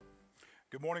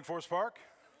Good morning, Forest Park.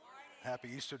 Good morning. Happy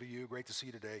Easter to you. Great to see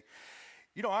you today.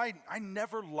 You know, I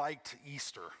never liked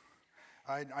Easter.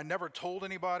 I never told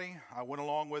anybody. I went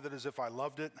along with it as if I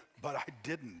loved it, but I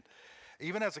didn't.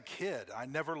 Even as a kid, I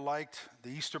never liked the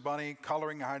Easter bunny.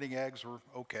 Coloring and hiding eggs were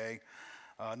okay.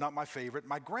 Not my favorite.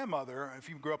 My grandmother, if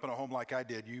you grew up in a home like I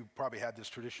did, you probably had this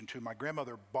tradition too. My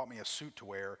grandmother bought me a suit to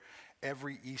wear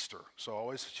every Easter. So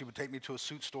always she would take me to a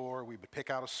suit store. We would pick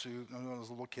out a suit when I was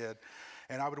a little kid.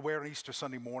 And I would wear it on Easter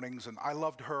Sunday mornings. And I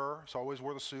loved her, so I always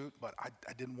wore the suit. But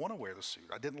I didn't want to wear the suit.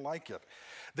 I didn't like it.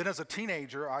 Then as a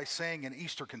teenager, I sang in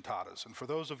Easter cantatas. And for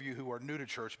those of you who are new to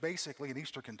church, basically an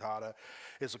Easter cantata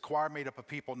is a choir made up of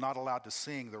people not allowed to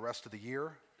sing the rest of the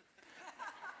year.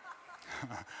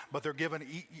 But they're given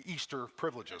Easter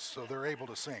privileges, so they're able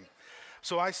to sing.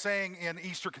 So I sang in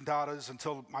Easter cantatas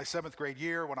until my 7th grade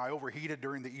year when I overheated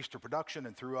during the Easter production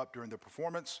and threw up during the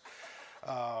performance.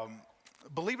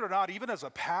 Believe it or not, even as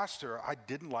a pastor, I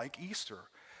didn't like Easter.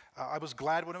 I was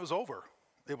glad when it was over.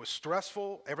 It was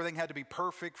stressful. Everything had to be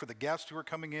perfect for the guests who were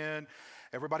coming in.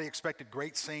 Everybody expected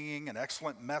great singing, an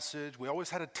excellent message. We always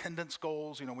had attendance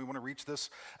goals. You know, we want to reach this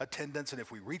attendance, and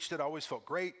if we reached it, I always felt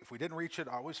great. If we didn't reach it,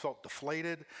 I always felt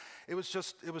deflated. It was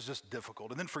just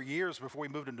difficult. And then for years before we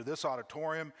moved into this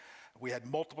auditorium, we had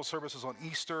multiple services on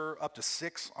Easter, up to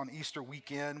 6 on Easter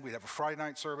weekend. We'd have a Friday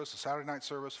night service, a Saturday night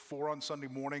service, 4 on Sunday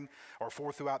morning, or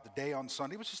 4 throughout the day on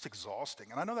Sunday. It was just exhausting.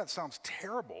 And I know that sounds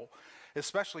terrible,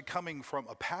 especially coming from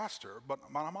a pastor, but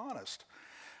I'm honest.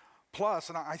 Plus,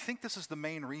 and I think this is the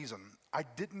main reason, I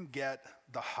didn't get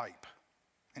the hype.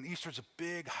 And Easter's a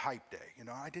big hype day. You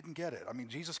know, I didn't get it. I mean,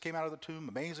 Jesus came out of the tomb,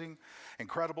 amazing,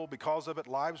 incredible. Because of it,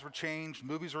 lives were changed,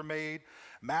 movies were made,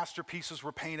 masterpieces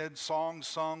were painted, songs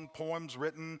sung, poems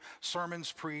written,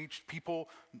 sermons preached, people,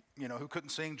 you know, who couldn't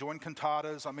sing joined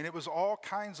cantatas. I mean, it was all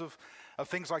kinds of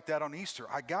things like that on Easter.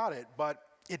 I got it, but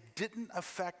it didn't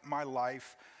affect my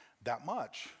life that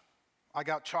much. I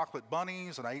got chocolate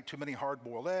bunnies, and I ate too many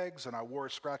hard-boiled eggs, and I wore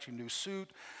a scratchy new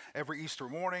suit every Easter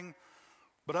morning.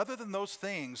 But other than those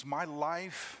things, my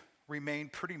life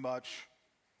remained pretty much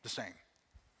the same.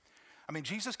 I mean,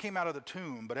 Jesus came out of the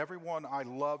tomb, but everyone I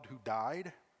loved who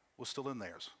died was still in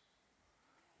theirs.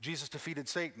 Jesus defeated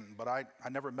Satan, but I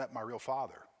never met my real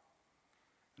father.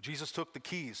 Jesus took the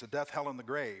keys to death, hell, and the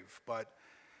grave, but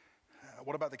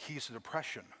what about the keys to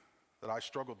depression that I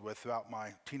struggled with throughout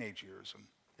my teenage years and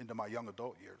into my young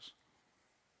adult years?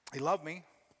 He loved me,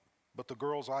 but the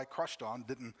girls I crushed on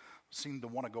didn't seem to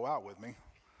want to go out with me.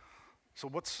 So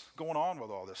what's going on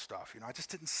with all this stuff? You know, I just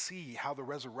didn't see how the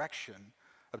resurrection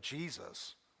of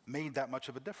Jesus made that much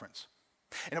of a difference.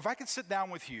 And if I could sit down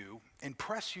with you and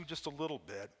press you just a little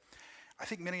bit, I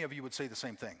think many of you would say the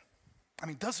same thing. I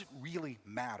mean, does it really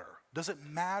matter? Does it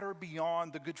matter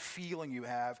beyond the good feeling you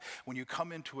have when you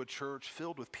come into a church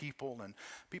filled with people and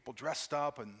people dressed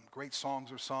up and great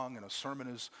songs are sung and a sermon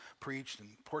is preached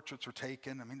and portraits are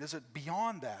taken? I mean, is it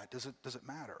beyond that? Does it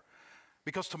matter?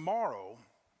 Because tomorrow,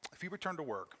 if you return to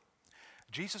work,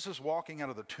 Jesus' walking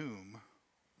out of the tomb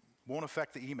won't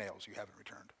affect the emails you haven't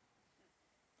returned,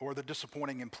 or the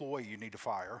disappointing employee you need to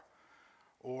fire,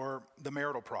 or the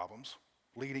marital problems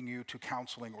leading you to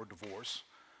counseling or divorce,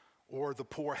 or the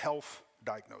poor health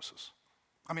diagnosis.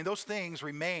 I mean, those things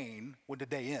remain when the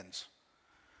day ends.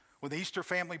 When the Easter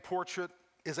family portrait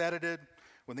is edited,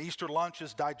 when the Easter lunch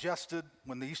is digested,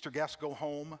 when the Easter guests go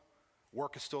home,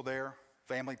 work is still there,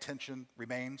 family tension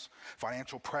remains,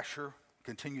 financial pressure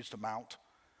continues to mount.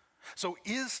 So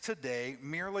is today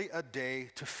merely a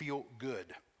day to feel good?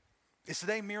 Is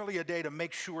today merely a day to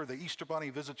make sure the Easter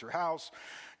bunny visits your house,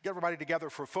 get everybody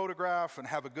together for a photograph, and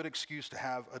have a good excuse to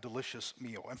have a delicious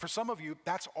meal? And for some of you,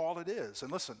 that's all it is.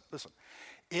 And listen,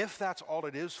 if that's all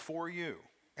it is for you,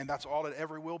 and that's all it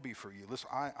ever will be for you, listen,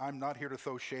 I'm not here to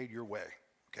throw shade your way,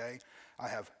 okay? I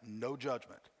have no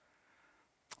judgment.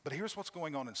 But here's what's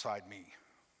going on inside me.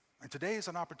 And today is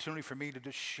an opportunity for me to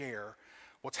just share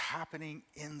what's happening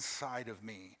inside of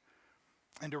me,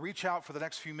 and to reach out for the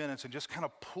next few minutes and just kind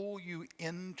of pull you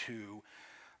into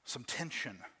some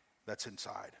tension that's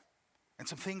inside and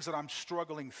some things that I'm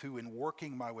struggling through and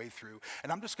working my way through.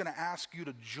 And I'm just going to ask you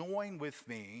to join with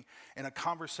me in a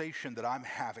conversation that I'm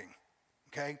having,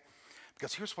 okay?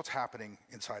 Because here's what's happening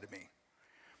inside of me.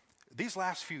 These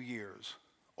last few years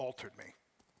altered me.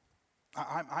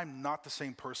 I'm not the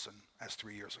same person as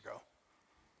 3 years ago.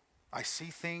 I see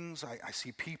things, I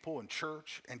see people in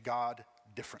church and God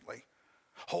differently.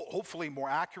 Hopefully more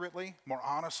accurately, more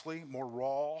honestly, more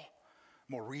raw,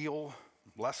 more real,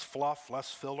 less fluff,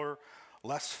 less filler,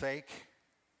 less fake,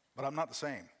 but I'm not the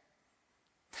same.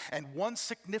 And one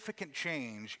significant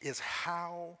change is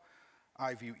how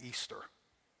I view Easter.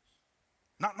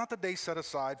 Not the day set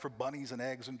aside for bunnies and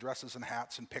eggs and dresses and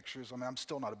hats and pictures. I mean, I'm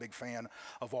still not a big fan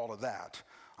of all of that.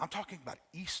 I'm talking about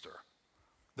Easter,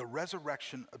 the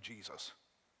resurrection of Jesus.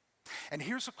 And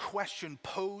here's a question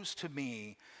posed to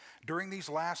me during these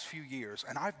last few years,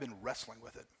 and I've been wrestling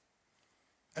with it.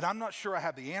 And I'm not sure I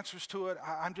have the answers to it.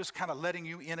 I'm just kind of letting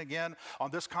you in again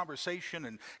on this conversation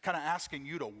and kind of asking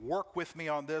you to work with me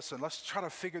on this, and let's try to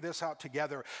figure this out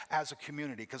together as a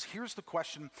community. Because here's the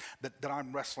question that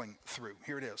I'm wrestling through.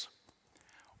 Here it is.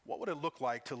 What would it look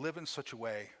like to live in such a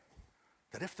way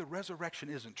that if the resurrection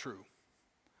isn't true,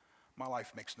 my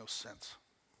life makes no sense?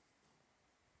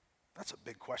 That's a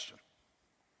big question.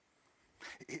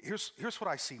 Here's what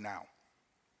I see now.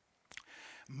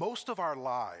 Most of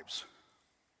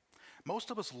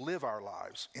us live our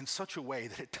lives in such a way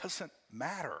that it doesn't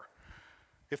matter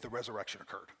if the resurrection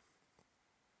occurred.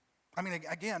 I mean,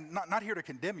 again, not here to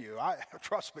condemn you.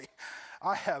 Trust me,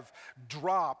 I have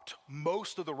dropped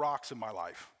most of the rocks in my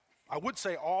life. I would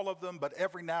say all of them, but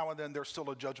every now and then there's still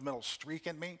a judgmental streak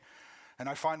in me, and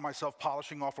I find myself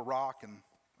polishing off a rock, and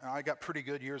I got pretty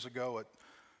good years ago at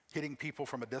hitting people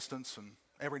from a distance, and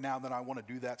every now and then I want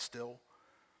to do that still.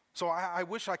 So I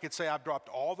wish I could say I've dropped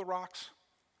all the rocks,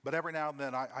 but every now and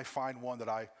then I find one that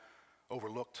I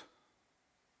overlooked.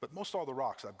 But most all the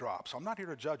rocks I've dropped, so I'm not here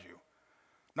to judge you,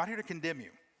 not here to condemn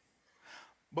you.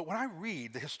 But when I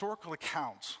read the historical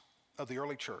accounts of the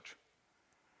early church,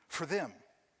 for them,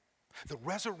 the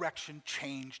resurrection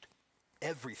changed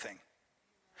everything.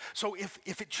 So if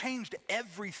it changed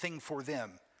everything for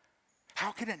them,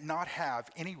 how can it not have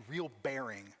any real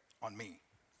bearing on me?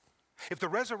 If the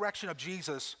resurrection of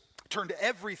Jesus turned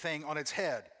everything on its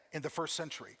head in the first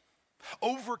century,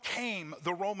 overcame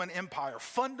the Roman Empire,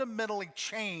 fundamentally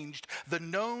changed the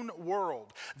known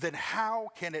world, then how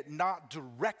can it not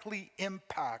directly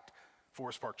impact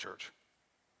Forest Park Church?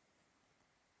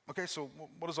 Okay, so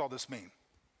what does all this mean?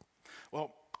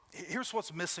 Well, here's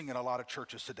what's missing in a lot of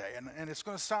churches today, and it's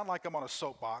going to sound like I'm on a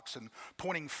soapbox and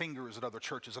pointing fingers at other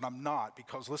churches, and I'm not,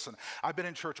 because listen, I've been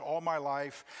in church all my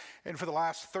life, and for the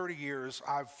last 30 years,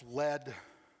 I've led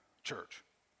church.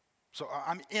 So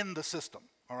I'm in the system,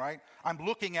 all right? I'm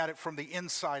looking at it from the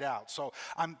inside out, so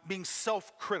I'm being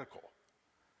self-critical.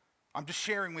 I'm just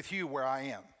sharing with you where I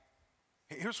am.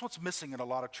 Here's what's missing in a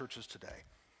lot of churches today.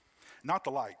 Not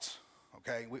the lights,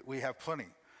 okay? We have plenty.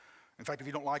 In fact, if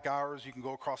you don't like ours, you can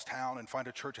go across town and find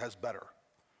a church that has better.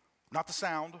 Not the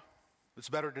sound. It's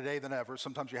better today than ever.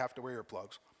 Sometimes you have to wear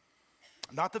earplugs.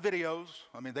 Not the videos.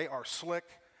 I mean, they are slick.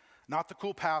 Not the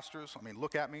cool pastors. I mean,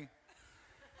 look at me.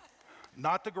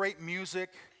 Not the great music.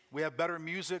 We have better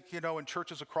music, in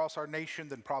churches across our nation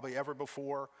than probably ever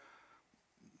before.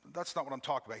 That's not what I'm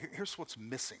talking about. Here's what's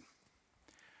missing.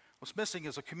 What's missing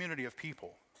is a community of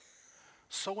people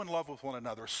so in love with one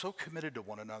another, so committed to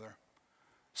one another,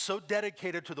 so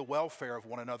dedicated to the welfare of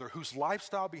one another, whose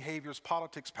lifestyle, behaviors,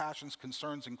 politics, passions,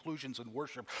 concerns, inclusions, and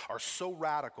worship are so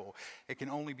radical, it can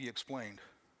only be explained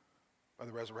by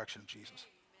the resurrection of Jesus.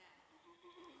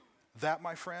 That,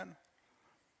 my friend,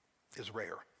 is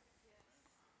rare.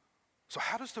 So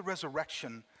how does the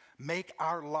resurrection make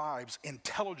our lives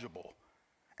intelligible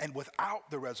and without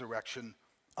the resurrection,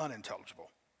 unintelligible?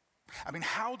 I mean,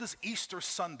 how does Easter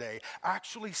Sunday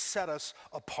actually set us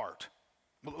apart?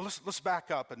 Well, let's back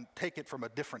up and take it from a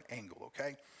different angle,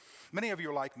 okay? Many of you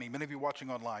are like me. Many of you watching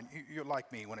online, you're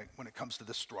like me when it comes to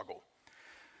this struggle.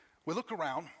 We look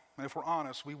around, and if we're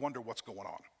honest, we wonder what's going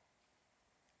on.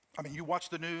 I mean, you watch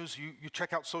the news, you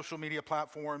check out social media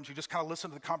platforms, you just kind of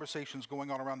listen to the conversations going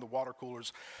on around the water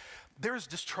coolers. There's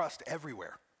distrust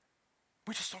everywhere.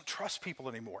 We just don't trust people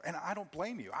anymore, and I don't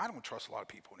blame you. I don't trust a lot of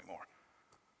people anymore.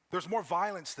 There's more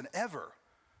violence than ever.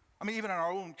 I mean, even in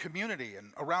our own community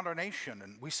and around our nation,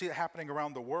 and we see it happening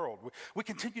around the world. We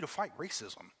continue to fight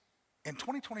racism. In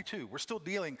 2022, we're still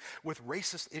dealing with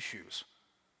racist issues.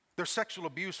 There's sexual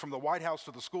abuse from the White House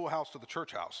to the schoolhouse to the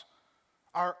church house.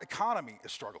 Our economy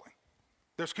is struggling.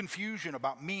 There's confusion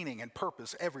about meaning and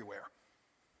purpose everywhere.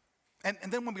 And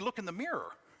then when we look in the mirror,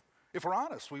 if we're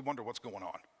honest, we wonder what's going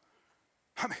on.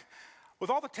 I mean, with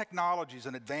all the technologies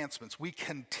and advancements, we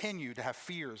continue to have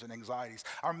fears and anxieties.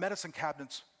 Our medicine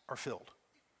cabinets are filled.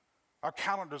 Our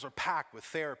calendars are packed with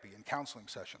therapy and counseling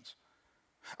sessions.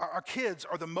 Our kids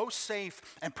are the most safe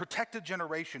and protected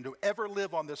generation to ever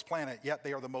live on this planet, yet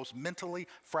they are the most mentally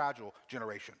fragile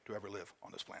generation to ever live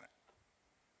on this planet.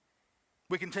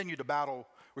 We continue to battle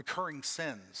recurring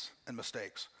sins and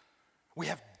mistakes. We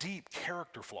have deep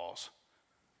character flaws.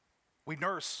 We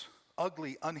nurse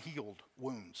ugly, unhealed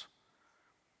wounds.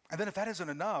 And then if that isn't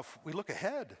enough, we look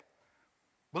ahead.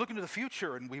 We look into the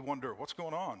future and we wonder, what's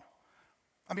going on?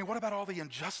 I mean, what about all the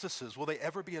injustices? Will they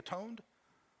ever be atoned?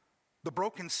 The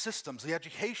broken systems, the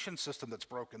education system that's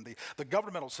broken, the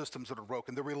governmental systems that are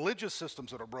broken, the religious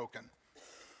systems that are broken.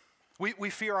 We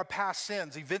fear our past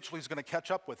sins eventually is going to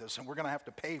catch up with us, and we're going to have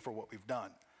to pay for what we've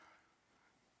done.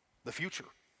 The future.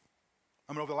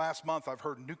 I mean, over the last month, I've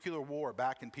heard nuclear war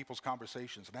back in people's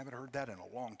conversations, and I haven't heard that in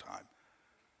a long time.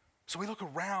 So we look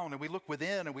around, and we look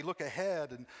within, and we look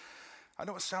ahead, and I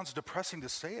know it sounds depressing to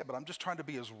say it, but I'm just trying to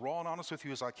be as raw and honest with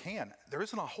you as I can. There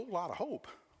isn't a whole lot of hope.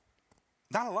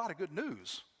 Not a lot of good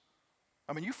news.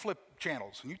 I mean, you flip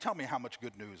channels, and you tell me how much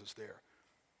good news is there.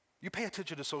 You pay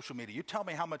attention to social media. You tell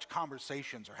me how much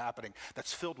conversations are happening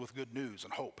that's filled with good news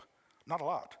and hope. Not a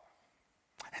lot.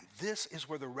 And this is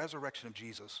where the resurrection of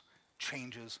Jesus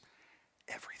changes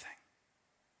everything.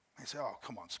 They say, oh,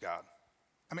 come on, Scott.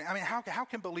 I mean, how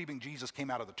can believing Jesus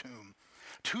came out of the tomb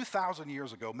 2,000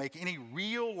 years ago make any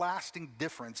real lasting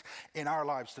difference in our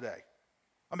lives today?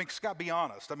 I mean, Scott, be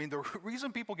honest. I mean, the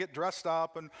reason people get dressed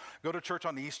up and go to church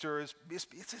on Easter is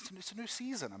it's a new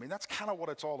season. I mean, that's kind of what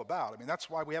it's all about. I mean, that's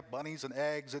why we have bunnies and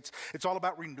eggs. It's all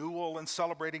about renewal and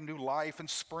celebrating new life, and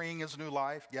spring is new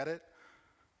life. Get it?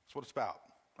 That's what it's about.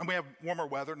 And we have warmer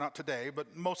weather, not today,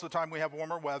 but most of the time we have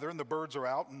warmer weather and the birds are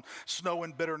out and snow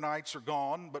and bitter nights are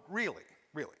gone. But really,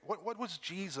 what was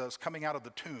Jesus coming out of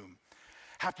the tomb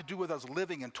have to do with us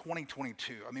living in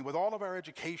 2022? I mean, with all of our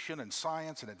education and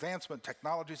science and advancement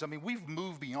technologies, I mean, we've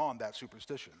moved beyond that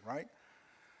superstition, right?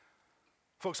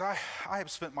 Folks, I have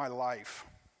spent my life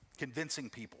convincing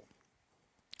people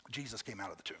Jesus came out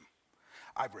of the tomb.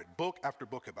 I've read book after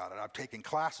book about it. I've taken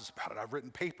classes about it. I've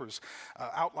written papers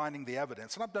outlining the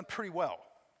evidence, and I've done pretty well.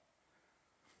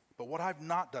 But what I've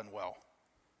not done well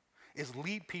is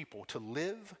lead people to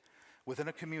live within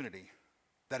a community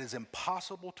that is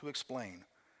impossible to explain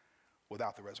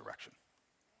without the resurrection.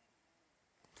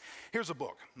 Here's a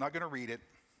book. I'm not going to read it.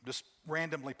 Just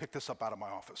randomly pick this up out of my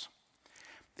office.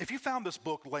 If you found this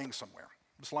book laying somewhere,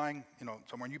 just lying,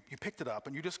 somewhere, and you picked it up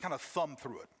and you just kind of thumbed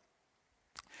through it,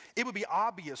 it would be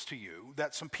obvious to you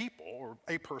that some people, or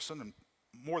a person, and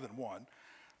more than one,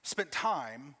 spent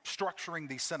time structuring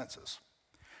these sentences,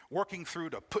 working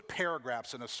through to put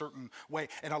paragraphs in a certain way,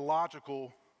 in a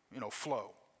logical,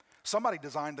 flow. Somebody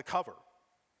designed the cover.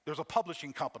 There's a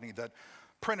publishing company that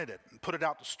printed it and put it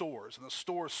out to stores, and the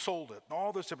stores sold it, and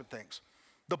all those different things.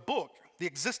 The book, the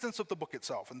existence of the book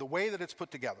itself, and the way that it's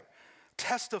put together,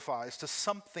 testifies to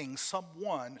something,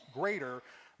 someone greater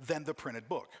than the printed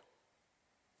book.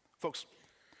 Folks,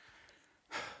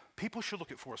 people should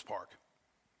look at Forest Park.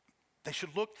 They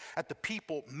should look at the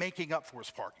people making up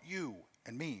Forest Park, you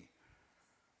and me.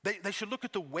 They should look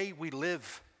at the way we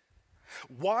live.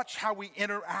 Watch how we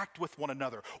interact with one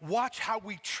another. Watch how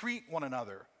we treat one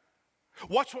another.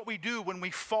 Watch what we do when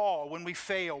we fall, when we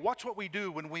fail. Watch what we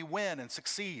do when we win and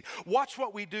succeed. Watch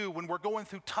what we do when we're going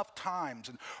through tough times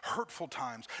and hurtful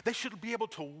times. They should be able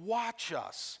to watch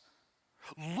us.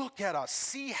 Look at us,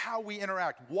 see how we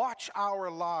interact, watch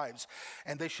our lives,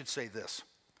 and they should say this: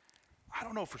 I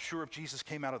don't know for sure if Jesus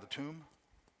came out of the tomb,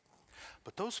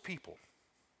 but those people,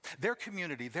 their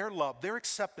community, their love, their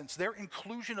acceptance, their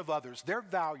inclusion of others, their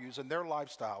values, and their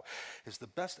lifestyle is the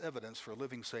best evidence for a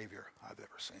living Savior I've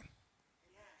ever seen.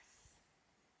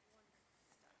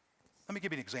 Let me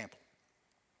give you an example.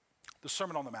 The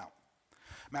Sermon on the Mount,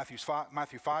 Matthew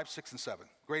 5, 6, and 7,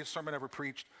 greatest sermon ever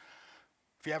preached.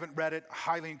 If you haven't read it, I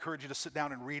highly encourage you to sit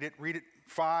down and read it. Read it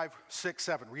 5, 6,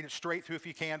 7. Read it straight through if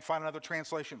you can. Find another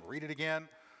translation. Read it again.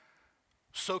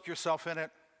 Soak yourself in it.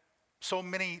 So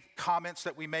many comments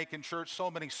that we make in church,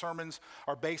 so many sermons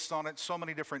are based on it. So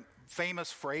many different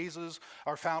famous phrases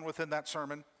are found within that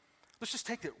sermon. Let's just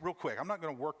take it real quick. I'm not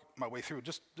going to work my way through it,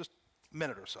 just a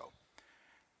minute or so.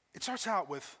 It starts out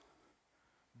with,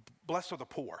 blessed are the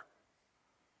poor.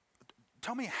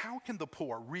 Tell me, how can the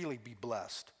poor really be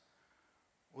blessed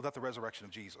without the resurrection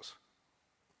of Jesus?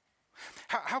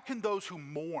 How can those who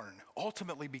mourn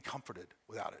ultimately be comforted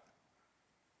without it?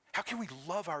 How can we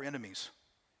love our enemies?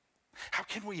 How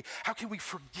can we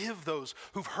forgive those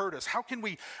who've hurt us? How can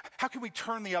we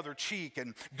turn the other cheek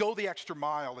and go the extra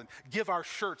mile and give our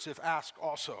shirts if asked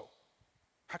also?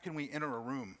 How can we enter a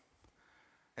room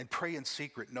and pray in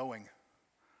secret, knowing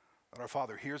that our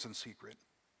Father hears in secret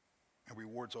and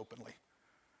rewards openly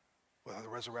without the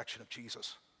resurrection of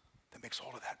Jesus that makes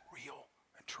all of that real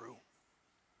and true?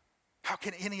 How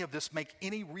can any of this make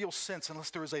any real sense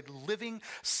unless there is a living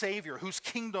Savior whose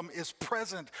kingdom is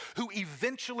present, who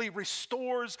eventually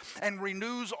restores and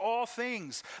renews all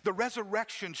things? The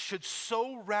resurrection should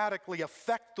so radically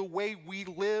affect the way we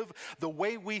live, the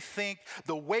way we think,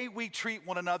 the way we treat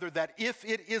one another, that if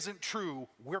it isn't true,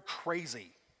 we're crazy.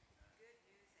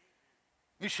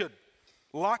 You should.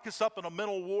 lock us up in a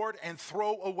mental ward, and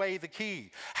throw away the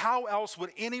key. How else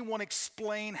would anyone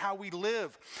explain how we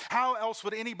live? How else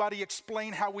would anybody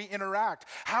explain how we interact?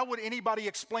 How would anybody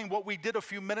explain what we did a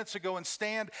few minutes ago and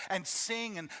stand and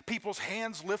sing and people's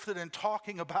hands lifted and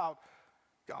talking about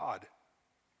God?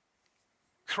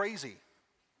 Crazy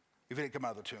if it didn't come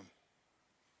out of the tomb.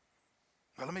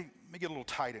 Now let me get a little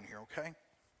tight in here, okay?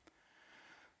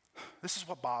 This is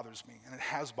what bothers me, and it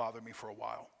has bothered me for a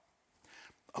while.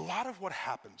 A lot of what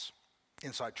happens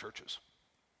inside churches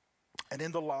and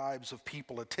in the lives of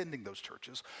people attending those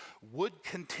churches would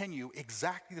continue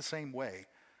exactly the same way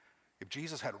if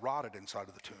Jesus had rotted inside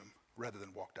of the tomb rather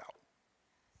than walked out.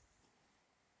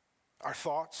 Our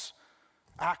thoughts,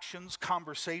 actions,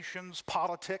 conversations,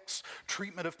 politics,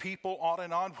 treatment of people, on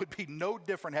and on, would be no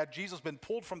different had Jesus been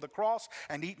pulled from the cross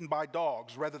and eaten by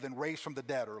dogs rather than raised from the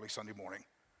dead early Sunday morning.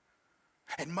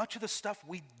 And much of the stuff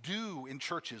we do in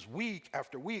churches week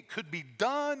after week could be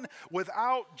done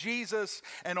without Jesus,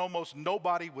 and almost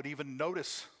nobody would even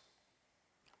notice.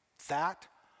 That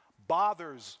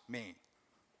bothers me.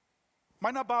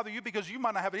 Might not bother you because you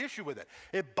might not have an issue with it.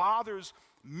 It bothers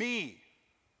me.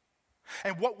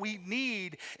 And what we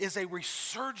need is a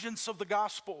resurgence of the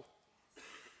gospel.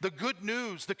 The good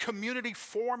news, the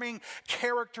community-forming,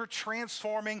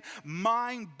 character-transforming,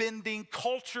 mind-bending,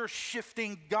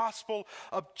 culture-shifting gospel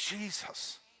of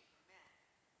Jesus.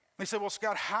 They say, well,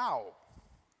 Scott, how?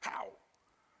 How?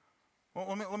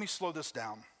 Well, let me slow this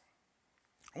down.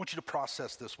 I want you to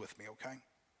process this with me, okay?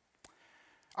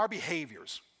 Our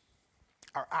behaviors,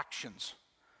 our actions,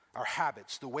 our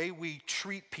habits, the way we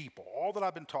treat people, all that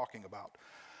I've been talking about,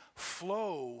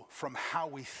 flow from how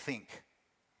we think.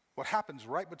 What happens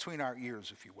right between our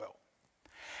ears, if you will.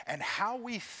 And how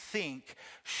we think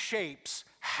shapes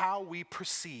how we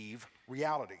perceive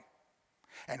reality.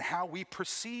 And how we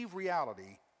perceive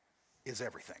reality is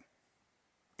everything.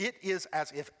 It is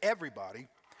as if everybody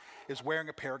is wearing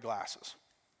a pair of glasses.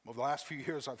 Over the last few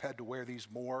years, I've had to wear these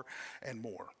more and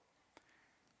more.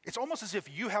 It's almost as if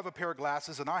you have a pair of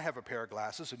glasses and I have a pair of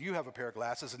glasses and you have a pair of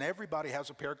glasses and everybody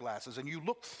has a pair of glasses, and you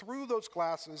look through those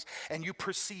glasses and you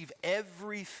perceive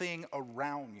everything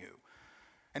around you.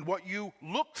 And what you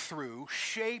look through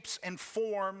shapes and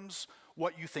forms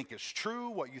what you think is true,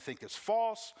 what you think is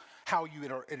false, how you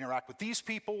interact with these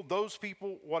people, those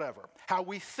people, whatever. How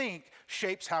we think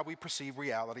shapes how we perceive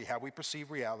reality. How we perceive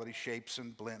reality shapes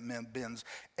and bends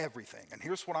everything. And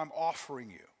here's what I'm offering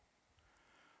you.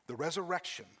 The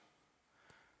resurrection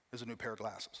is a new pair of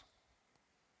glasses.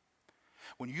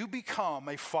 When you become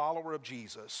a follower of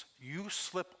Jesus, you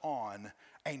slip on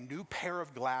a new pair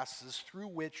of glasses through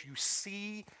which you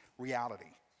see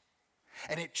reality.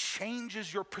 And it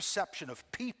changes your perception of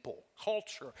people,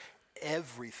 culture,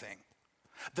 everything.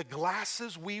 The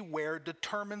glasses we wear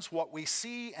determines what we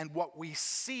see, and what we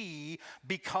see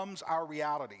becomes our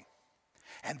reality.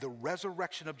 And the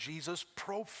resurrection of Jesus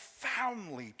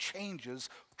profoundly changes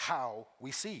how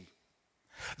we see.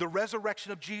 The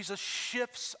resurrection of Jesus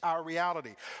shifts our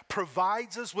reality,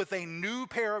 provides us with a new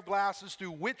pair of glasses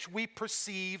through which we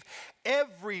perceive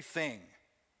everything.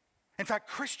 In fact,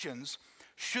 Christians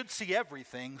should see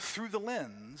everything through the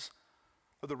lens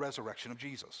of the resurrection of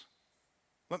Jesus.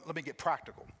 Let me get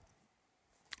practical.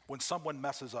 When someone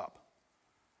messes up,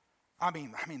 I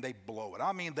mean, they blow it.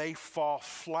 I mean, they fall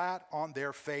flat on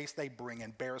their face. They bring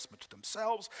embarrassment to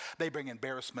themselves. They bring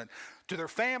embarrassment to their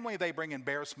family. They bring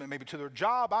embarrassment maybe to their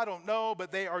job. I don't know,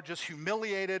 but they are just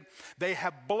humiliated. They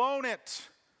have blown it.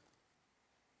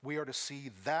 We are to see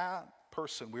that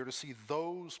person. We are to see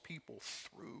those people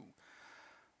through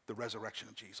the resurrection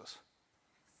of Jesus.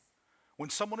 When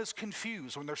someone is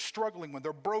confused, when they're struggling, when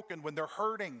they're broken, when they're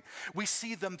hurting, we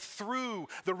see them through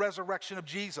the resurrection of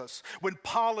Jesus. When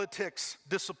politics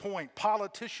disappoint,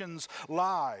 politicians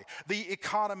lie, the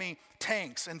economy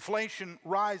tanks, inflation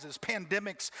rises,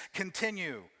 pandemics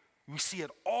continue, we see it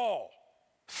all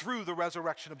through the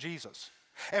resurrection of Jesus.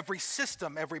 Every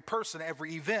system, every person,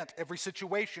 every event, every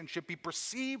situation should be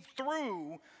perceived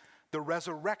through the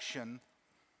resurrection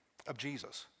of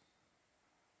Jesus.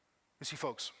 You see,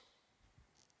 folks,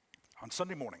 on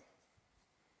Sunday morning,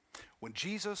 when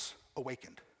Jesus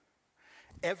awakened,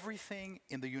 everything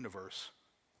in the universe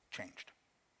changed.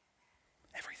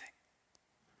 Everything.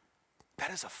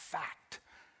 That is a fact.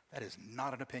 That is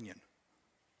not an opinion.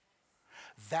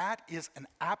 That is an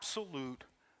absolute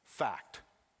fact.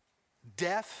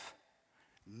 Death,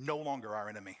 no longer our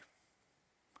enemy.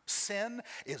 Sin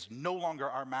is no longer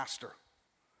our master.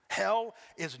 Hell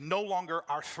is no longer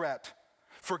our threat.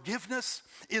 Forgiveness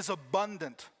is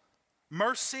abundant.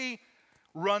 Mercy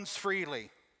runs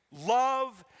freely.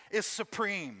 Love is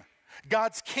supreme.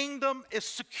 God's kingdom is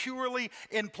securely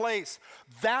in place.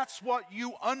 That's what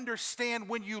you understand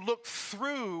when you look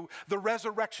through the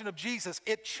resurrection of Jesus.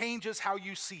 It changes how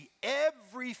you see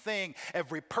everything,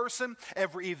 every person,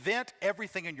 every event,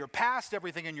 everything in your past,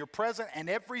 everything in your present, and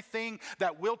everything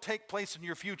that will take place in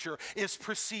your future is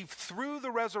perceived through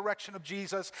the resurrection of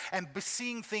Jesus, and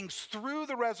seeing things through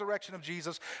the resurrection of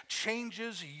Jesus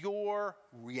changes your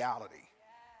reality.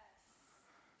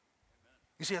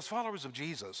 You see, as followers of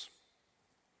Jesus,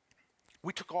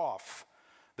 we took off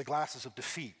the glasses of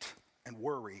defeat and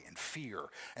worry and fear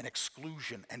and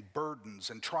exclusion and burdens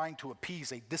and trying to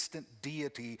appease a distant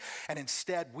deity. And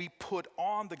instead, we put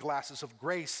on the glasses of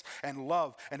grace and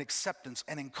love and acceptance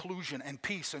and inclusion and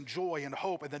peace and joy and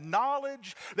hope and the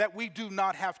knowledge that we do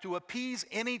not have to appease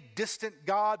any distant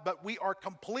God, but we are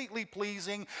completely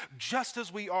pleasing just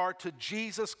as we are to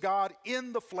Jesus, God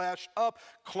in the flesh, up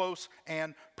close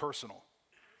and personal.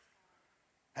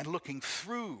 And looking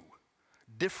through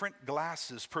different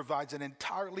glasses provides an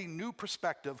entirely new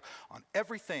perspective on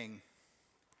everything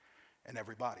and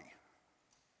everybody.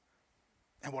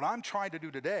 And what I'm trying to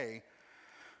do today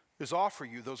is offer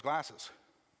you those glasses.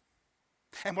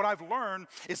 And what I've learned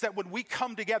is that when we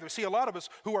come together, see, a lot of us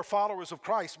who are followers of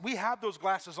Christ, we have those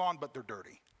glasses on, but they're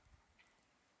dirty.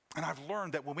 And I've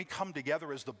learned that when we come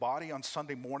together as the body on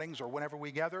Sunday mornings or whenever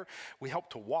we gather, we help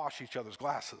to wash each other's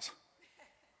glasses.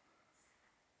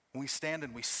 When we stand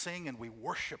and we sing and we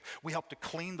worship, we help to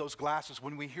clean those glasses.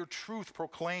 When we hear truth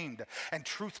proclaimed and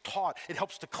truth taught, it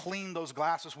helps to clean those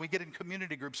glasses. When we get in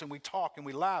community groups and we talk and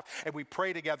we laugh and we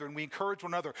pray together and we encourage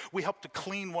one another, we help to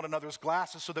clean one another's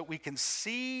glasses so that we can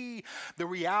see the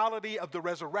reality of the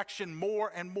resurrection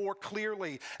more and more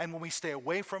clearly. And when we stay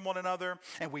away from one another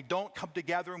and we don't come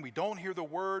together and we don't hear the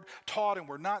word taught and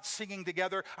we're not singing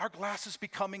together, our glasses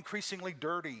become increasingly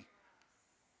dirty.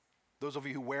 Those of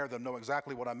you who wear them know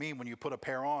exactly what I mean when you put a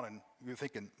pair on and you're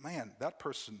thinking, man, that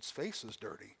person's face is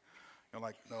dirty. You're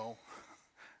like, no,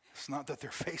 it's not that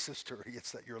their face is dirty,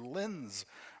 it's that your lenses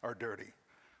are dirty.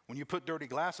 When you put dirty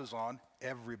glasses on,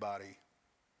 everybody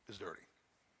is dirty.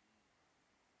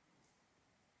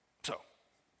 So,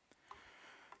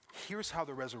 here's how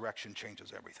the resurrection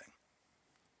changes everything.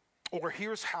 Or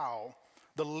here's how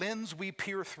the lens we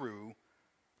peer through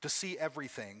to see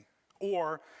everything,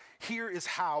 or here is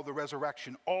how the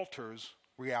resurrection alters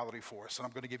reality for us. And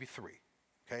I'm going to give you three,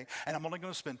 okay? And I'm only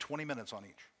going to spend 20 minutes on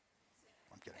each.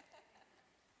 I'm kidding.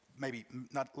 Maybe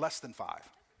not less than 5.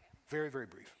 Very, very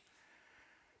brief.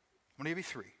 I'm going to give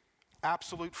you 3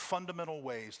 absolute fundamental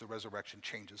ways the resurrection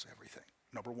changes everything.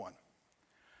 Number 1,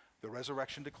 the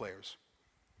resurrection declares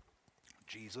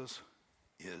Jesus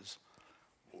is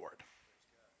Lord.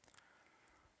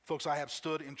 Folks, I have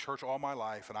stood in church all my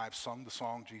life and I've sung the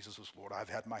song, Jesus is Lord. I've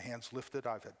had my hands lifted.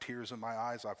 I've had tears in my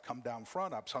eyes. I've come down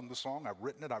front. I've sung the song. I've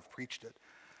written it. I've preached it.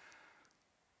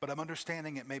 But I'm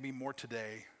understanding it may be more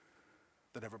today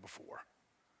than ever before.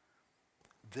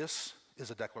 This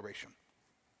is a declaration.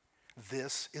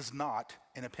 This is not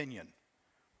an opinion.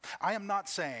 I am not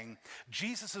saying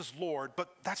Jesus is Lord, but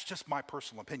that's just my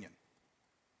personal opinion.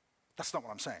 That's not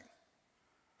what I'm saying.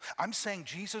 I'm saying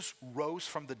Jesus rose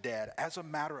from the dead as a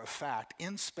matter of fact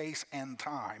in space and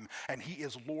time, and he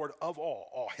is Lord of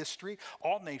all history,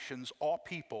 all nations, all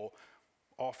people,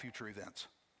 all future events.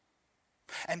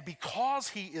 And because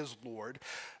he is Lord,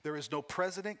 there is no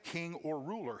president, king, or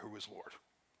ruler who is Lord.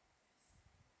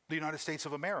 The United States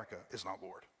of America is not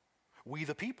Lord. We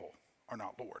the people are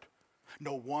not Lord.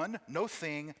 No one, no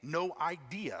thing, no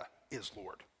idea is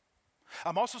Lord.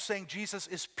 I'm also saying Jesus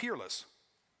is peerless.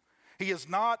 He is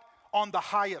not on the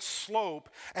highest slope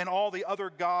and all the other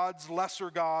gods,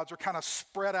 lesser gods, are kind of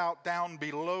spread out down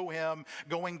below him,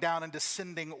 going down in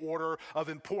descending order of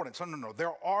importance. No.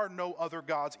 There are no other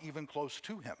gods even close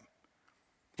to him.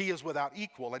 He is without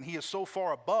equal, and he is so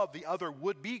far above the other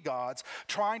would-be gods,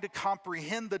 trying to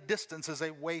comprehend the distance is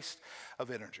a waste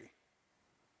of energy.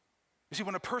 You see,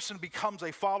 when a person becomes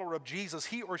a follower of Jesus,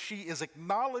 he or she is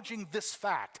acknowledging this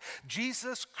fact.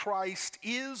 Jesus Christ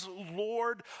is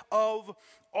Lord of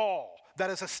all. That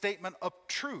is a statement of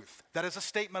truth. That is a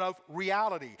statement of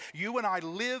reality. You and I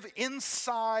live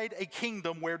inside a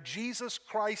kingdom where Jesus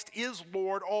Christ is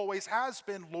Lord, always has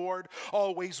been Lord,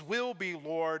 always will be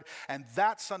Lord. And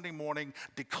that Sunday morning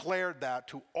declared that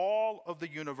to all of the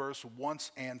universe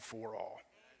once and for all.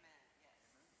 Amen.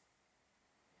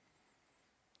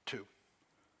 2.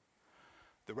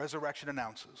 The resurrection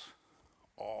announces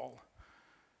all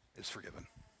is forgiven.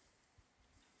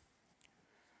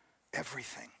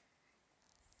 Everything.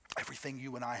 Everything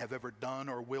you and I have ever done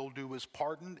or will do is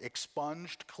pardoned,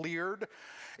 expunged, cleared,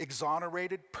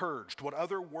 exonerated, purged. What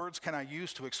other words can I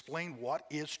use to explain what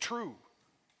is true?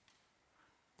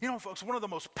 You know, folks, one of the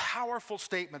most powerful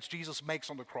statements Jesus makes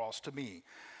on the cross to me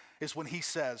is when he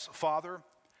says, Father,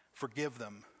 forgive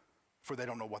them, for they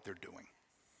don't know what they're doing.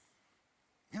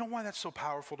 You know why that's so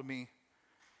powerful to me?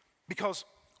 Because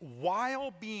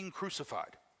while being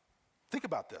crucified, think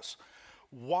about this.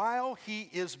 While he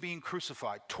is being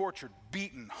crucified, tortured,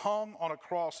 beaten, hung on a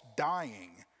cross,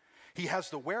 dying, he has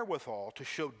the wherewithal to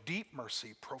show deep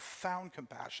mercy, profound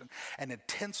compassion, and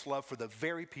intense love for the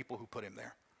very people who put him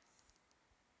there.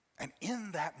 And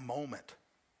in that moment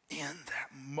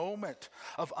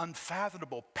of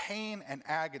unfathomable pain and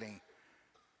agony,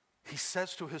 he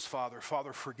says to his Father,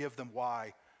 Father, forgive them.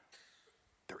 Why?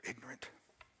 They're ignorant.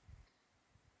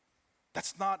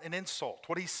 That's not an insult.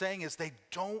 What he's saying is they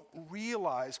don't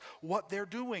realize what they're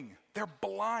doing. They're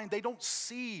blind. They don't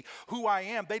see who I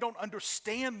am. They don't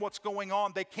understand what's going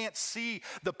on. They can't see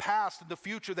the past and the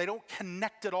future. They don't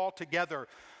connect it all together.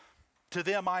 To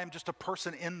them, I am just a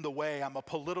person in the way. I'm a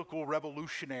political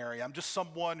revolutionary. I'm just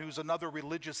someone who's another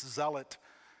religious zealot.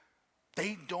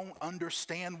 They don't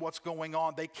understand what's going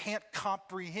on. They can't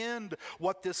comprehend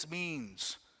what this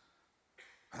means.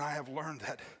 And I have learned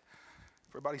that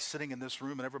everybody sitting in this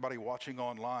room and everybody watching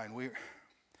online,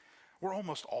 we're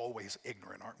almost always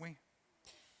ignorant, aren't we?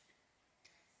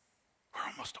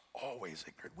 We're almost always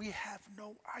ignorant. We have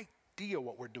no idea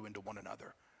what we're doing to one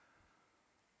another.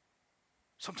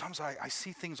 Sometimes I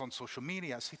see things on social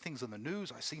media, I see things in the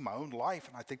news, I see my own life,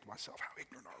 and I think to myself, how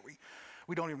ignorant are we?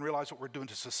 We don't even realize what we're doing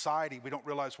to society. We don't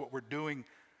realize what we're doing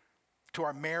to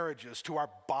our marriages, to our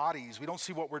bodies. We don't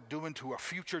see what we're doing to our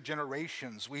future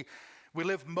generations. We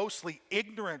live mostly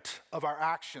ignorant of our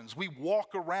actions. We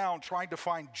walk around trying to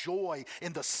find joy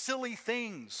in the silly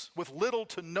things with little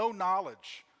to no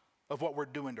knowledge of what we're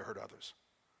doing to hurt others.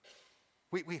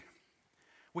 We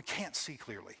can't see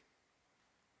clearly.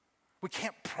 We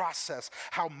can't process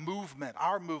how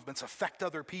our movements affect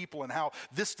other people and how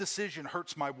this decision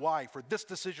hurts my wife, or this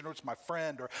decision hurts my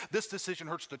friend, or this decision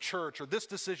hurts the church, or this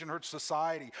decision hurts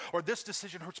society, or this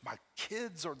decision hurts my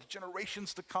kids or the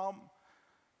generations to come.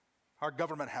 Our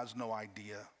government has no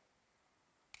idea.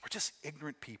 We're just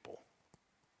ignorant people.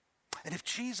 And if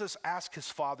Jesus asked his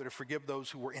Father to forgive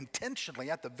those who were intentionally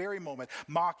at the very moment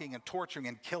mocking and torturing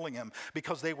and killing him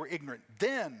because they were ignorant,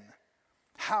 then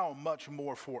how much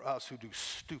more for us who do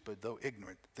stupid, though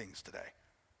ignorant, things today?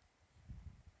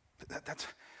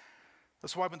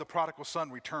 That's why when the prodigal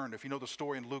son returned, if you know the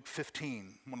story in Luke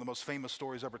 15, one of the most famous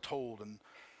stories ever told, and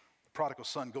the prodigal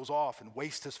son goes off and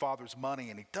wastes his father's money,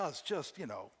 and he does just,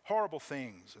 horrible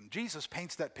things. And Jesus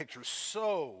paints that picture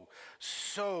so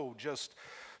just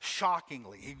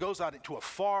shockingly. He goes out into a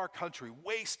far country,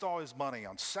 wastes all his money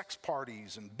on sex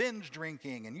parties and binge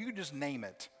drinking, and you just name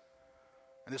it.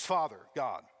 And his father,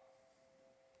 God,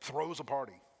 throws a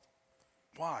party.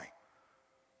 Why?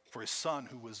 For his son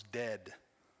who was dead,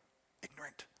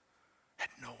 ignorant, had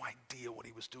no idea what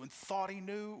he was doing, thought he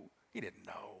knew. He didn't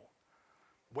know.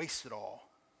 Wasted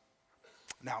all.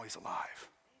 Now he's alive.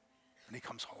 And he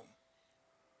comes home.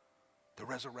 The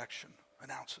resurrection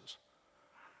announces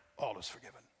all is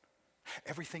forgiven.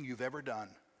 Everything you've ever done,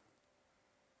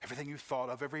 everything you thought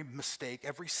of, every mistake,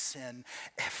 every sin,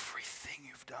 everything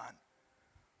you've done,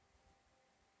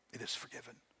 it is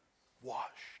forgiven,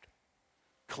 washed,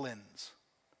 cleansed,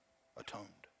 atoned.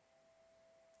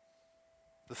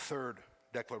 The third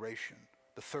declaration,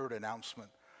 the third announcement,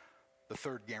 the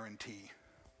third guarantee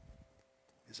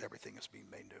is everything is being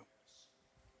made new.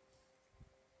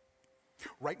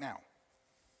 Right now,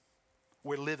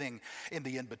 we're living in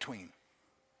the in-between.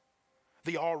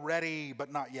 The already but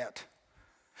not yet.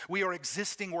 We are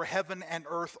existing where heaven and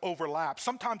earth overlap.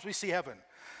 Sometimes we see heaven.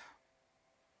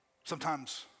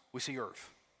 Sometimes we see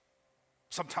earth.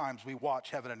 Sometimes we watch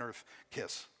heaven and earth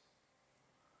kiss.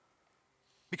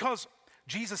 Because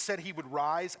Jesus said he would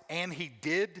rise, and he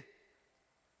did,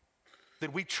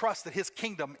 that we trust that his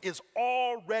kingdom is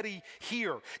already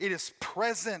here. It is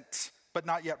present, but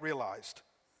not yet realized.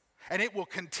 And it will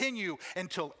continue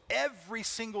until every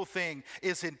single thing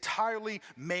is entirely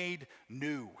made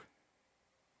new.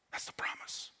 That's the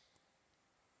promise.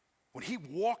 When he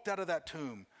walked out of that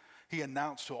tomb, he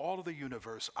announced to all of the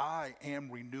universe, I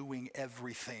am renewing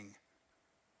everything.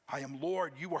 I am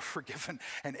Lord, you are forgiven,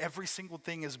 and every single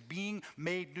thing is being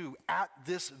made new at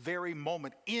this very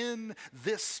moment, in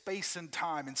this space and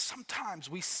time. And sometimes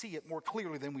we see it more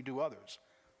clearly than we do others.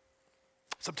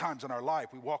 Sometimes in our life,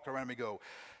 we walk around and we go,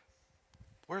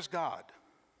 where's God?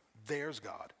 There's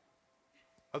God.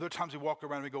 Other times we walk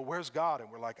around and we go, where's God?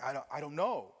 And we're like, I don't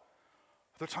know.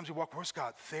 There are times you walk, where's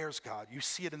God? There's God. You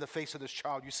see it in the face of this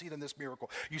child. You see it in this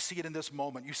miracle. You see it in this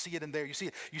moment. You see it in there. You see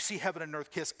it. You see heaven and earth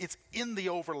kiss. It's in the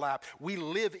overlap. We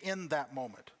live in that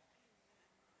moment.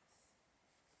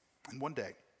 And one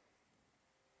day,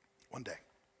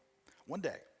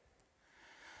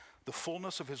 the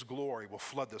fullness of his glory will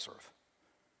flood this earth,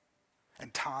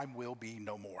 and time will be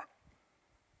no more.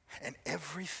 And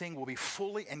everything will be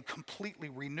fully and completely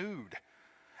renewed.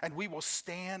 And we will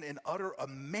stand in utter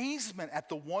amazement at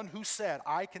the one who said,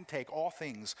 I can take all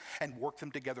things and work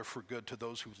them together for good to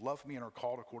those who love me and are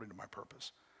called according to my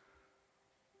purpose.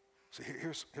 So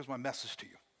here's my message to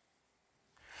you.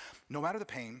 No matter the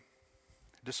pain,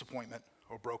 disappointment,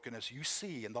 or brokenness you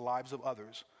see in the lives of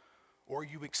others, or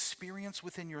you experience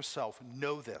within yourself,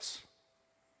 know this: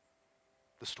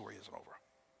 the story isn't over.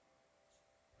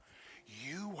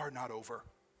 You are not over.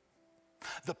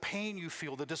 The pain you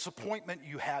feel, the disappointment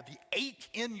you have, the ache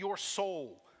in your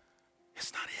soul,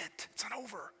 it's not it. It's not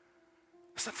over.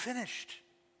 It's not finished.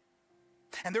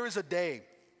 And there's a day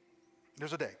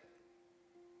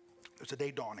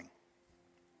dawning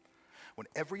when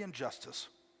every injustice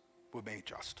will be made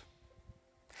just,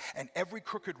 and every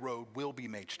crooked road will be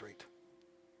made straight,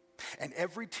 and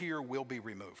every tear will be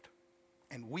removed,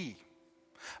 and we,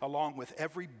 along with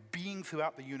every being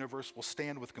throughout the universe, will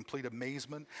stand with complete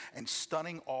amazement and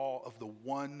stunning awe of the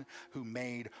one who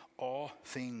made all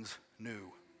things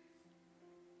new.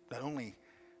 Not only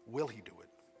will he do it,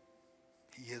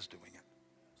 he is doing it,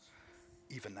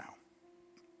 even now.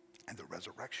 And the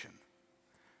resurrection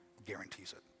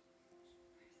guarantees it.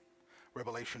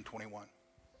 Revelation 21.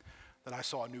 Then I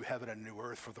saw a new heaven and a new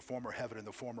earth, for the former heaven and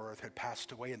the former earth had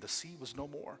passed away, and the sea was no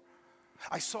more.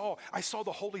 I saw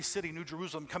the holy city, New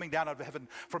Jerusalem, coming down out of heaven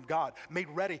from God, made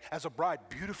ready as a bride,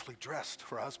 beautifully dressed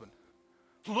for a husband.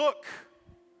 Look,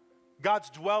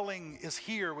 God's dwelling is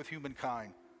here with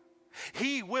humankind.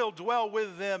 He will dwell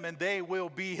with them, and they will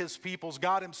be his peoples.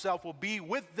 God himself will be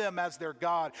with them as their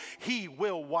God. He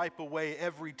will wipe away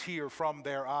every tear from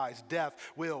their eyes. Death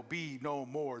will be no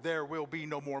more. There will be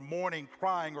no more mourning,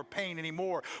 crying, or pain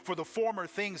anymore, for the former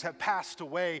things have passed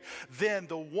away. Then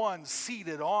the one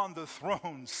seated on the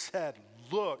throne said,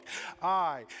 Look,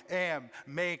 I am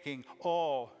making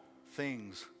all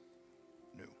things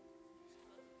new.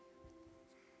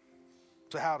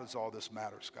 So how does all this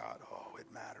matter, Scott? Oh,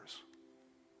 it matters.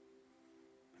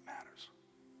 It matters.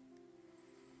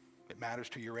 It matters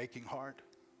to your aching heart.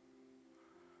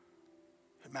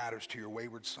 It matters to your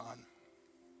wayward son.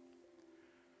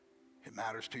 It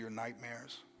matters to your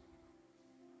nightmares.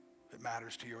 It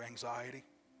matters to your anxiety.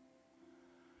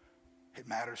 It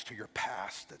matters to your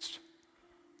past that's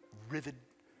riveted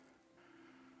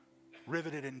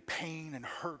in pain and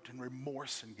hurt and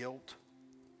remorse and guilt.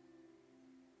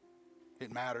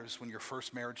 It matters when your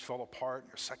first marriage fell apart and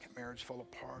your second marriage fell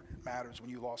apart. It matters when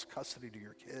you lost custody to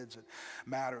your kids. It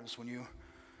matters when you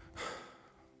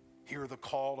hear the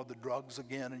call of the drugs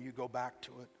again and you go back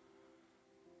to it.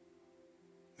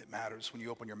 It matters when you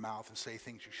open your mouth and say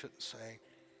things you shouldn't say.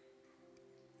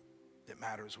 It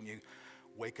matters when you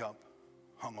wake up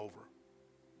hungover.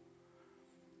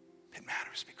 It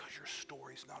matters because your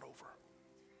story's not over.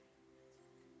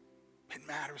 It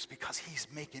matters because he's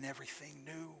making everything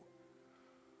new.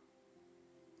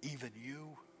 Even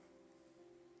you,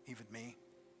 even me.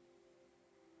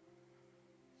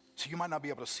 So you might not be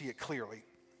able to see it clearly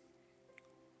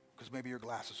because maybe your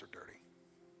glasses are dirty.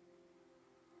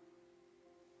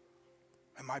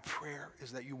 And my prayer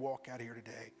is that you walk out here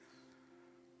today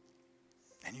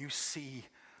and you see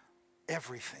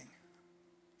everything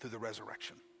through the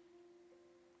resurrection.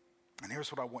 And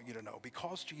here's what I want you to know.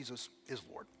 Because Jesus is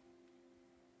Lord,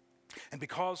 and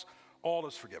because all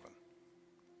is forgiven,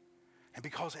 and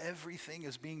because everything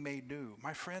is being made new,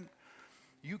 my friend,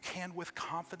 you can with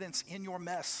confidence in your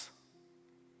mess,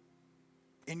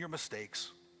 in your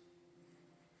mistakes,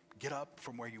 get up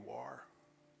from where you are,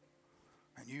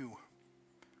 and you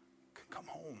can come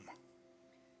home.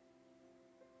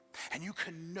 And you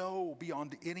can know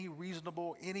beyond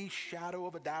any shadow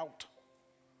of a doubt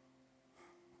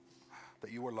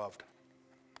that you are loved.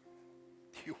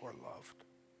 You are loved.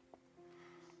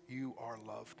 You are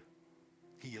loved.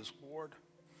 He is Lord.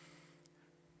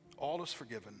 All is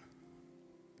forgiven,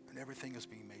 and everything is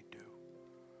being made new.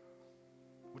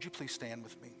 Would you please stand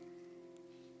with me?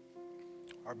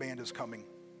 Our band is coming.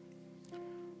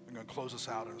 We're going to close us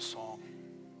out in a song.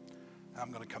 And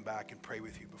I'm going to come back and pray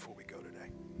with you before we go today.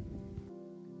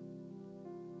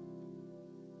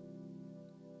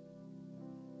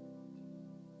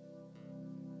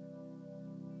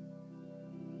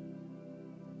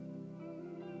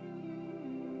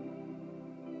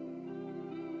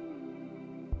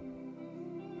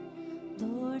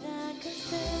 Lord, I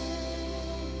confess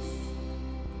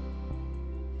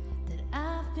that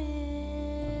I've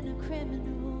been a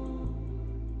criminal.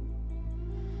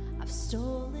 I've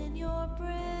stolen your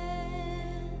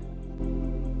bread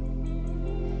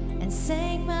and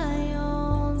sang my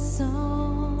own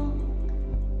song.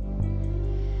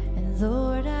 And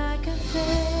Lord, I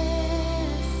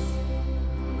confess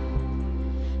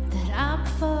that I'm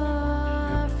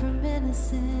far from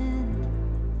innocent,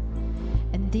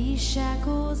 and these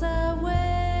shackles I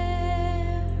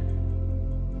wear,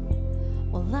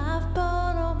 well, I've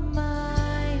bought on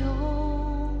my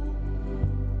own.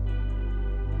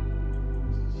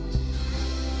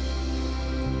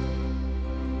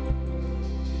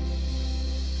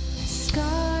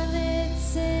 Scarlet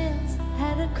sins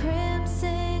had a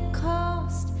crimson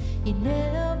cost. You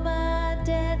nailed my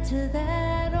debt to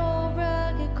that old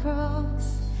rugged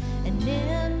cross. An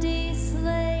empty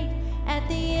slate at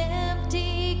the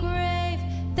empty grave.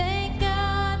 Thank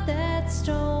God that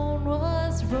stone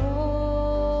was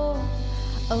rolled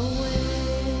away.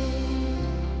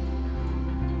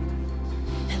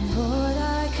 And Lord,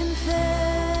 I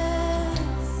confess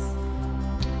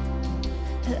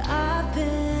that I've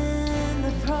been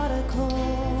the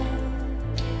prodigal,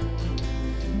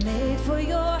 made for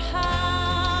your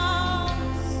house,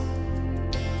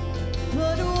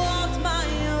 but walked my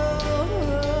own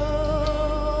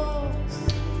roads.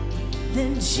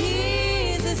 Then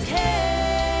Jesus came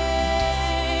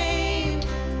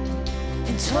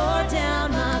and tore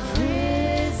down my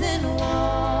prison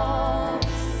walls.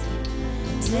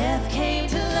 Death came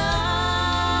to life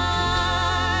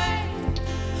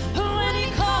when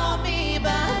he called me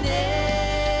by name.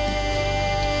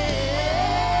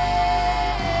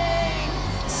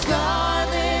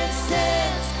 Scarlet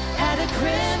sins had a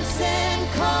crimson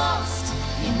cost.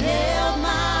 You nailed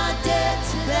my debt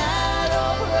to that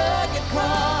old rugged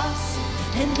cross.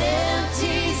 An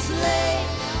empty slate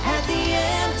at the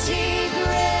empty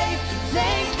grave.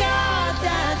 Thank God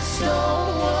that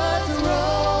stone was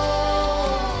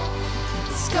rolled.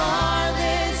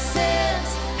 Scarlet sins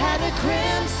had a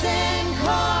crimson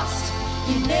cost.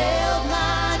 You nailed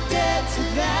my debt to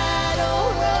that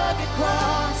old rugged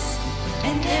cross.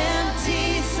 An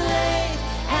empty slate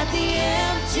at the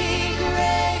empty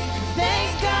grave.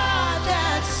 Thank God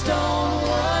that stone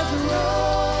was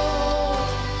rolled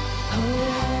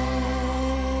away.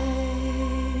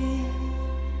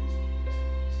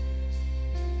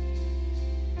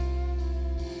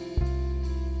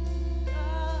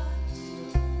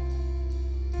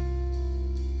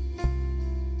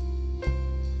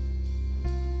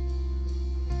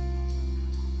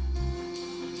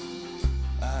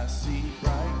 I see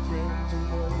bright crimson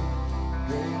wave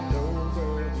draped over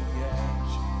the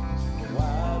ash, a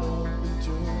wide open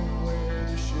tomb where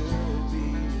there should be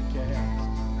a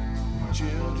cast.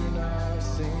 Children are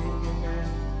singing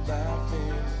and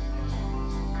laughing.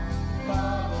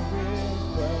 Father is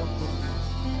welcome.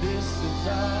 This is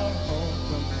our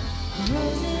homecoming.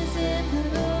 Roses in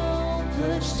bloom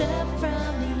pushed up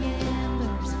from the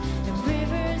embers, and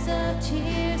rivers of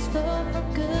tears flow from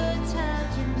good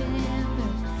times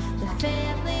remembered. The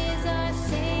families are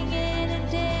singing and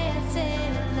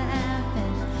dancing and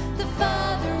laughing. The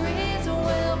Father is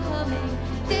welcoming.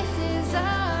 This is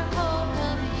our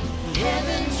homecoming.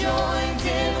 Heaven joins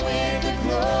in with the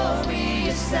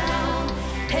glorious sound,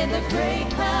 and the great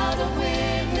cloud of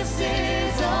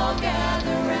witnesses all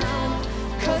gather round.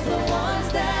 'Cause the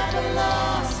ones that are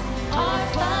lost are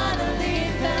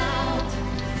finally found.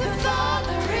 The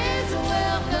Father is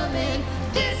welcoming.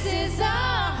 This is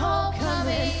our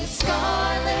homecoming.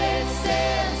 Scarlet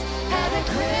sins had a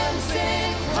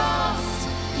crimson cost.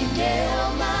 You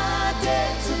nailed my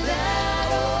debt to that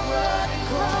old rugged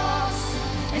cross.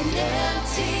 An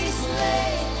empty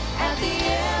slate at the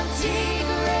empty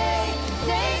grave.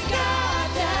 Thank God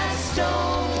that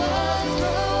stone was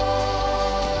rolled.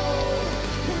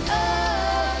 Oh,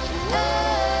 oh,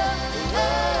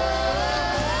 oh,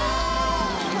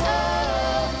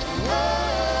 oh,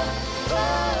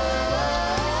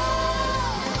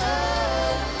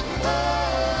 oh,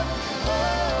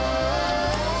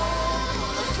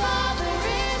 the Father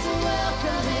is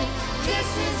welcoming. This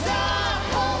is our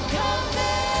homecoming.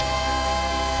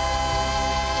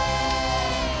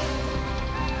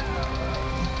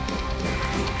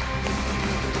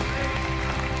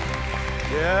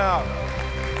 Yeah.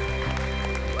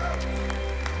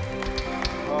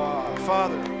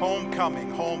 Father, homecoming,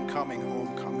 homecoming,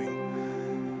 homecoming.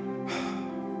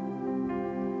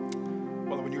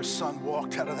 Well, when your son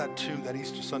walked out of that tomb that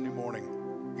Easter Sunday morning,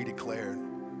 he declared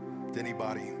to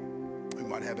anybody who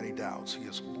might have any doubts, he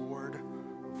is Lord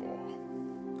of all.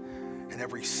 And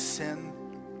every sin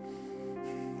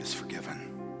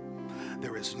forgiven.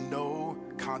 There is no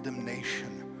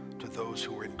condemnation to those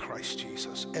who are in Christ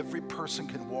Jesus. Every person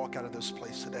can walk out of this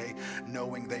place today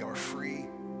knowing they are free,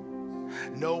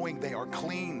 knowing they are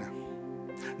clean,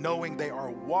 knowing they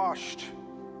are washed.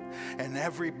 And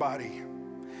everybody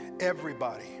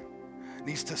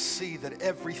needs to see that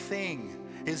everything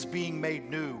is being made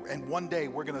new. And one day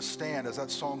we're going to stand, as that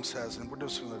song says, and we're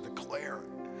just going to declare.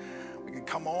 We can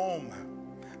come home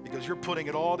because you're putting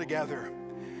it all together.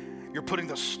 You're putting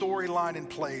the storyline in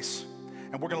place.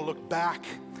 And we're going to look back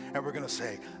and we're going to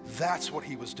say, that's what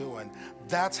he was doing.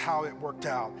 That's how it worked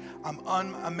out.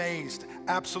 I'm amazed,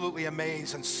 absolutely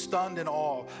amazed and stunned in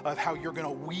awe of how you're going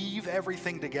to weave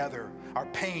everything together. Our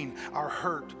pain, our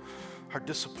hurt, our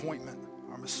disappointment,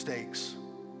 our mistakes.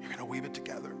 You're going to weave it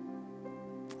together.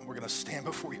 We're going to stand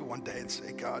before you one day and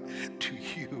say, God, to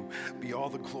you be all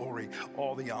the glory,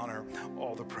 all the honor,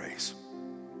 all the praise.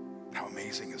 How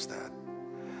amazing is that?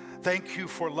 Thank you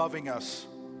for loving us.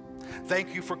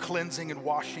 Thank you for cleansing and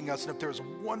washing us. And if there's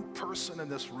one person in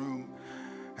this room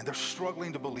and they're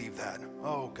struggling to believe that,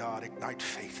 oh God, ignite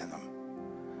faith in them.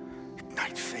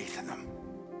 Ignite faith in them.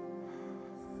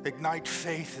 Ignite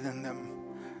faith in them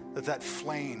that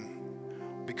flame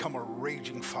will become a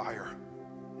raging fire.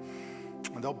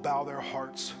 And they'll bow their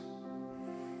hearts.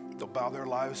 They'll bow their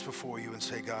lives before you and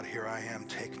say, God, here I am,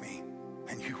 take me.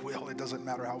 And you will. It doesn't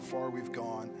matter how far we've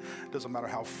gone. It doesn't matter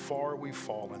how far we've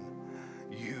fallen.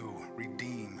 You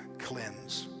redeem,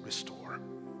 cleanse, restore.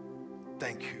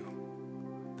 Thank you.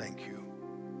 Thank you.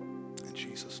 In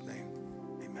Jesus' name,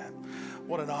 amen.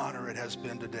 What an honor it has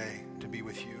been today to be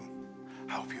with you.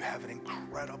 I hope you have an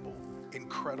incredible,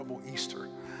 incredible Easter.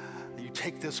 You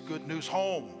take this good news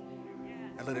home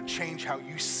and let it change how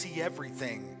you see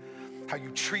everything, how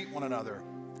you treat one another,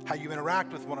 how you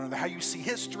interact with one another, how you see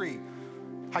history,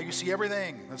 how you see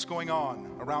everything that's going on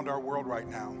around our world right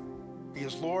now. He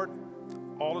is Lord.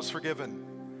 All is forgiven.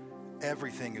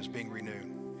 Everything is being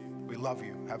renewed. We love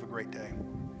you. Have a great day.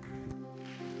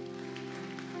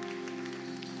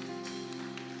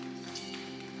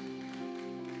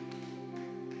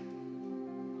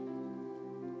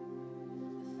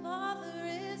 Father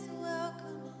is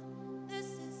welcome. This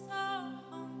is our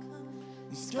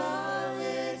homecoming.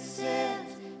 Scarlet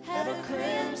sands had a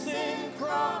crimson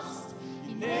cross.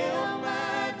 You nailed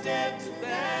my debt to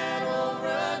that old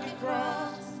rugged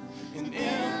cross. An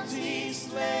empty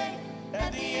slate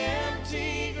at the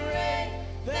empty grave.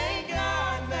 Thank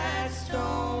God that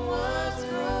stone was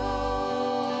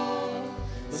rolled.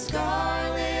 The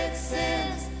scarlet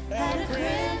sands had a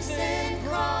crimson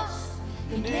cross.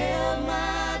 You nailed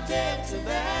my debt to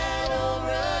that old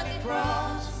rugged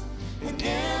cross. An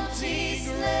empty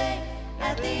slate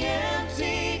at the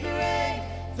empty grave.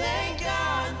 Thank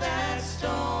God that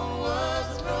stone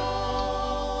was rolled.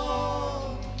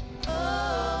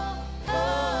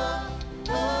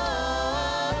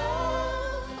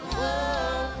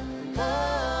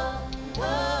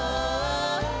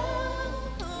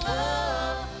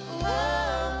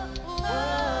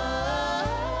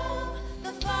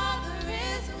 The Father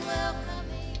is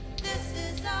welcoming. This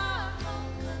is our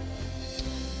homecoming.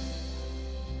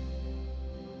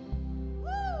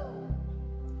 Woo!